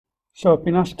So I've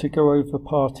been asked to go over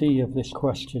part E of this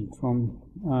question from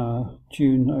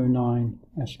June 09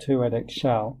 S2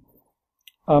 Edexcel.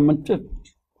 And to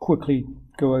quickly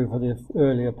go over the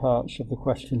earlier parts of the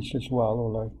questions as well,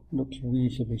 although it looks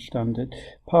reasonably standard.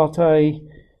 Part A,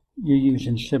 you're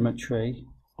using symmetry,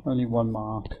 only one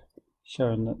mark,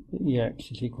 showing that the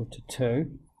EX is equal to 2.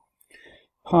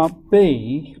 Part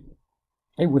B,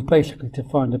 it was basically to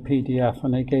find a PDF,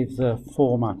 and they gave the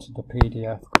format of the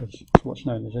PDF because it's what's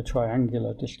known as a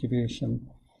triangular distribution.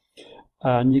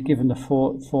 And you're given the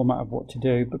format of what to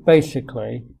do, but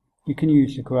basically you can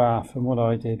use the graph, and what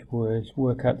I did was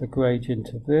work out the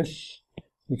gradient of this,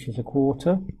 which is a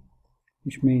quarter,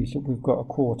 which means that we've got a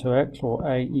quarter x, or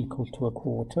A equals to a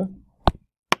quarter.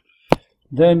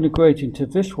 Then the gradient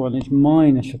of this one is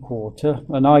minus a quarter,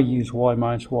 and I use y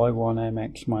minus y1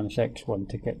 mx minus x1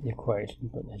 to get the equation,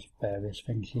 but there's various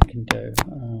things you can do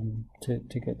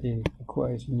to get the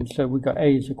equation. So we've got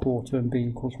A is a quarter and B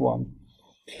equals 1.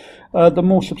 The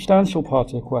more substantial part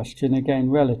of the question, again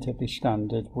relatively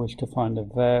standard, was to find a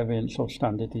variance or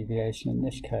standard deviation in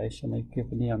this case, and they've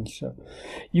given the answer.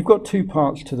 You've got two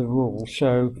parts to the rule,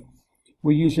 so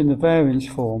we're using the variance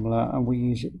formula, and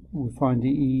we find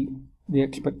the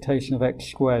expectation of x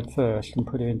squared first and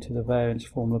put it into the variance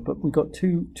formula, but we've got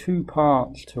two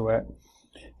parts to it.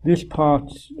 This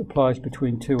part applies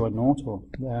between 2 and 0, or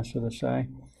there, so to say.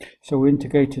 So we're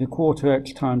integrating a quarter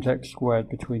x times x squared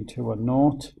between 2 and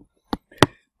 0.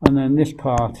 And then this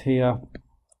part here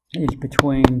is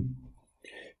between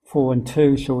 4 and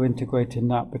 2, so we're integrating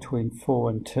that between 4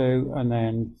 and 2, and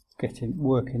then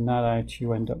working that out,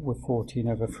 you end up with 14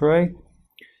 over 3.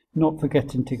 Not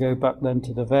forgetting to go back then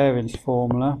to the variance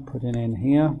formula, putting in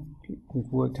here, we've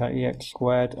worked out EX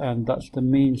squared, and that's the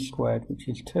mean squared, which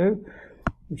is 2,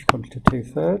 which comes to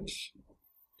 2/3,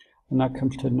 and that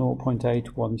comes to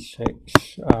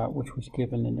 0.816, which was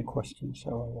given in the question,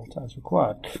 so I wrote as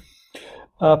required.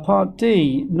 Part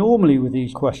D, normally with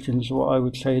these questions, what I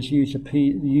would say is use the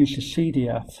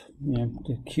CDF,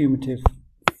 the cumulative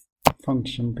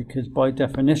function, because by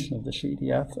definition of the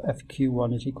CDF,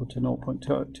 FQ1 is equal to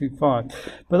 0.25.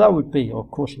 But that would be,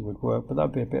 of course it would work, but that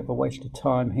would be a bit of a waste of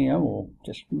time here, or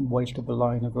just waste of a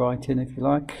line of writing, if you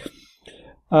like.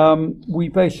 We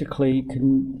basically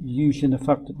can use in the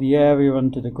fact that the area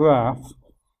under the graph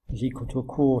is equal to a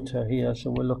quarter here, so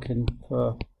we're looking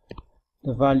for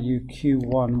the value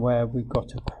Q1 where we've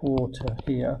got a quarter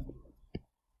here.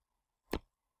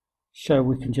 So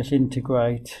we can just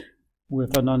integrate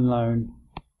with an unknown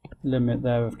limit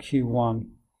there of Q1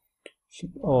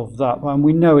 of that, and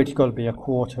we know it's got to be a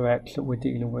quarter x that we're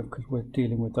dealing with because we're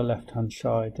dealing with the left hand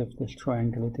side of this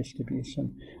triangular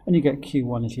distribution, and you get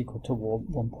Q1 is equal to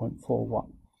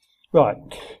 1.41. Right,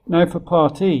 now for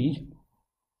part E,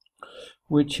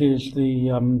 which is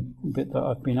the bit that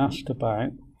I've been asked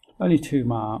about, only 2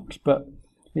 marks, but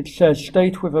it says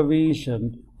state with a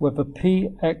reason whether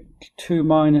Px2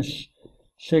 minus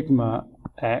sigma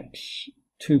x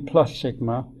 2 plus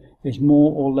sigma is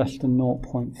more or less than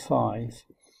 0.5.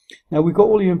 Now we've got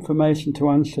all the information to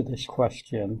answer this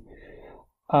question,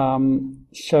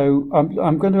 so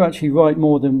I'm going to actually write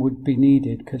more than would be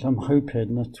needed, because I'm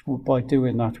hoping that by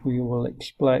doing that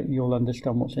you'll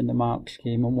understand what's in the mark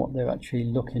scheme and what they're actually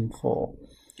looking for.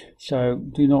 So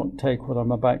do not take what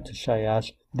I'm about to say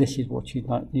as this is what you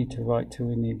need to write to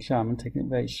in the exam, and take it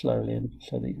very slowly, and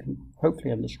so that you can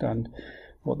hopefully understand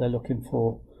what they're looking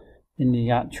for in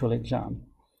the actual exam.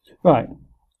 Right,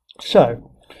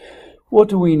 so what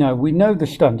do we know? We know the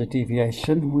standard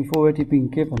deviation. We've already been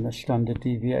given the standard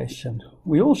deviation.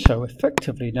 We also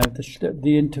effectively know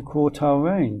the interquartile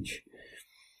range.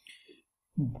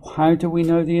 How do we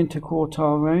know the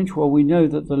interquartile range? Well, we know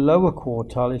that the lower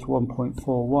quartile is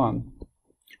 1.41.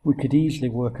 We could easily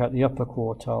work out the upper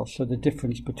quartile, so the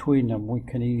difference between them we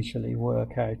can easily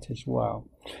work out as well.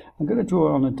 I'm going to draw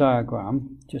it on a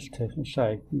diagram just to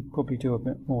say we probably do a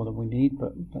bit more than we need,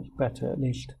 but that's better. At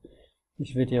least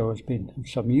this video has been of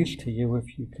some use to you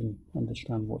if you can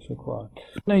understand what's required.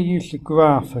 I'm going to use the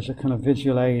graph as a kind of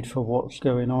visual aid for what's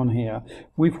going on here.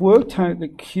 We've worked out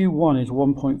that Q1 is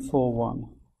 1.41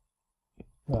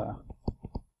 there.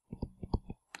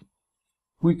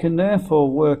 We can therefore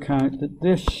work out that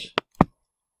this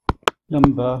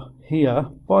number here,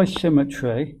 by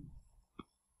symmetry,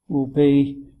 will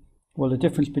be, well, the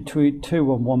difference between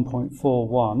 2 and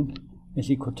 1.41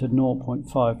 is equal to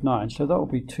 0.59, so that will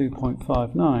be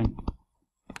 2.59.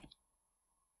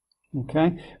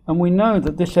 Okay, and we know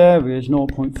that this area is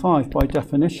 0.5 by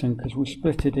definition, because we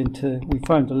split it into, we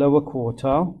found the lower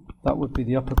quartile, that would be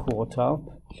the upper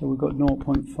quartile, so we've got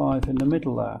 0.5 in the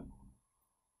middle there.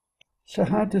 So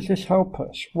how does this help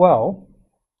us? Well,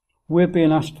 we're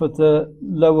being asked for the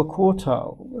lower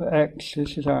quartile, x.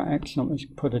 This is our x number. Let's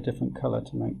put a different colour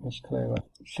to make this clearer.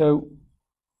 So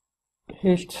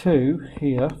here's 2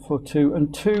 here for 2,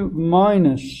 and 2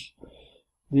 minus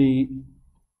the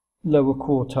lower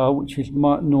quartile, which is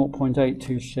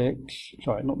 0.826.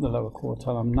 Sorry, not the lower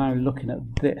quartile. I'm now looking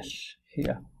at this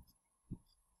here.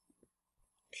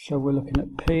 So we're looking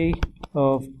at P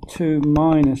of 2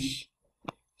 minus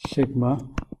sigma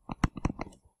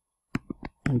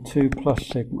and 2 plus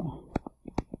sigma.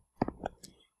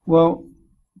 Well,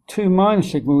 2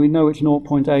 minus sigma, we know it's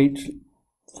 0.846,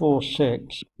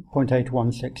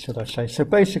 0.816 should I say. So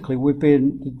basically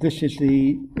this is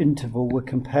the interval we're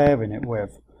comparing it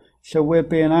with. So we're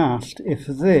being asked if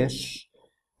this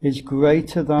is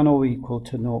greater than or equal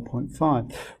to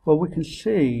 0.5. Well, we can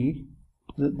see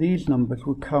that these numbers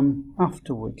would come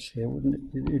afterwards here, wouldn't it?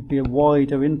 It'd be a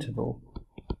wider interval.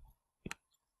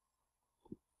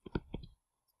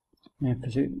 Yeah,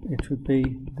 because it would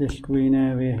be this green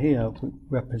area here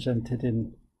represented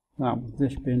in that,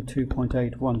 this being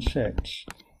 2.816.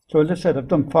 So as I said, I've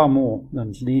done far more than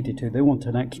is needed to. They want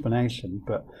an explanation,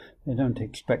 but they don't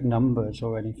expect numbers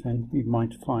or anything. You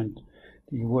might find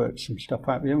that you work some stuff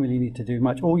out. You don't really need to do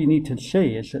much. All you need to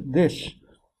see is that this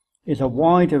is a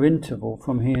wider interval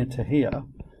from here to here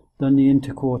than the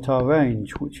interquartile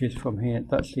range, which is from here.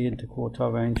 That's the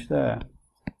interquartile range there.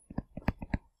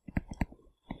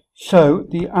 So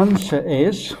the answer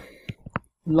is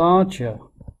larger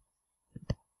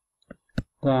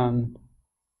than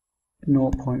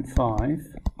 0.5,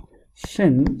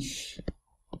 since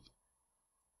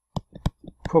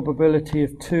probability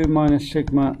of 2 minus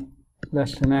sigma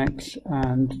less than x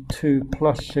and 2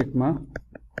 plus sigma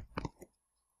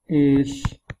is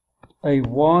a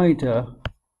wider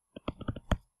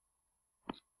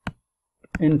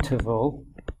interval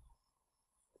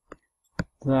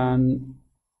than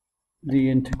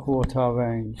the interquartile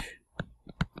range.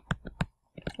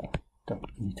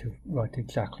 Don't need to write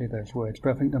exactly those words,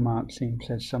 but I think the mark scheme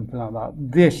says something like that.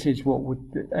 This is what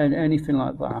would, and anything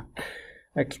like that,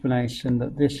 explanation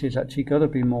that this is actually got to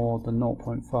be more than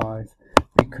 0.5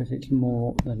 because it's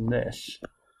more than this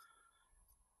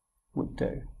would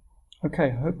do.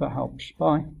 Okay, I hope that helps.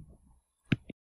 Bye.